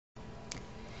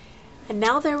And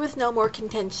now there was no more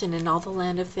contention in all the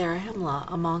land of Zarahemla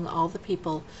among all the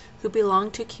people who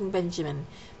belonged to King Benjamin,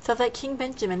 so that King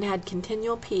Benjamin had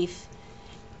continual peace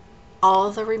all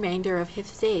the remainder of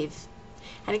his days.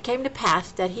 And it came to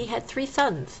pass that he had 3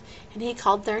 sons, and he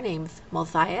called their names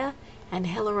Mothiah, and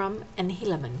Helaram, and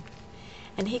Helaman.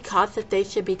 And he caused that they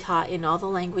should be taught in all the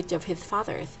language of his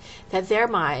fathers, that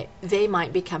they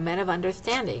might become men of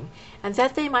understanding, and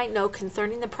that they might know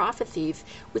concerning the prophecies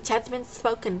which had been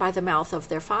spoken by the mouth of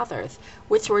their fathers,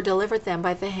 which were delivered them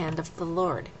by the hand of the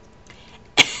Lord.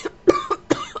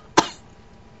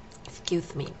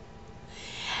 Excuse me.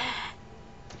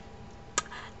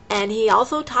 And he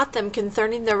also taught them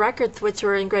concerning the records which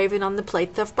were engraven on the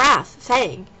plates of brass,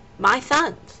 saying, My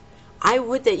sons, I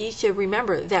would that ye should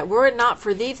remember that were it not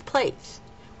for these plates,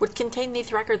 which contain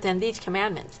these records and these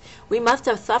commandments, we must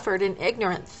have suffered in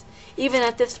ignorance, even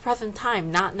at this present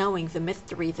time, not knowing the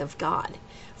mysteries of God.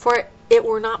 For it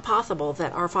were not possible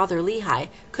that our father Lehi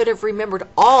could have remembered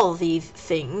all these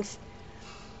things,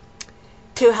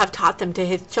 to have taught them to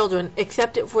his children,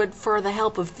 except it would for the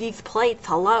help of these plates.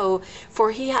 For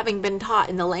he having been taught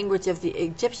in the language of the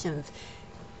Egyptians,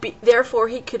 therefore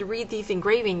he could read these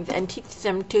engravings and teach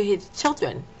them to his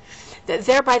children, that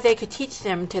thereby they could teach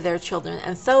them to their children,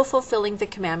 and so fulfilling the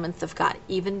commandments of God,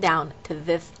 even down to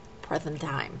this present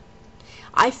time.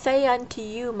 I say unto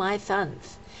you, my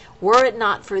sons, were it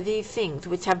not for these things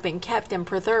which have been kept and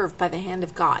preserved by the hand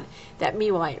of God, that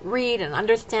we might read and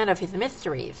understand of his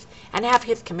mysteries, and have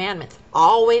his commandments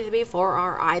always before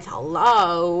our eyes.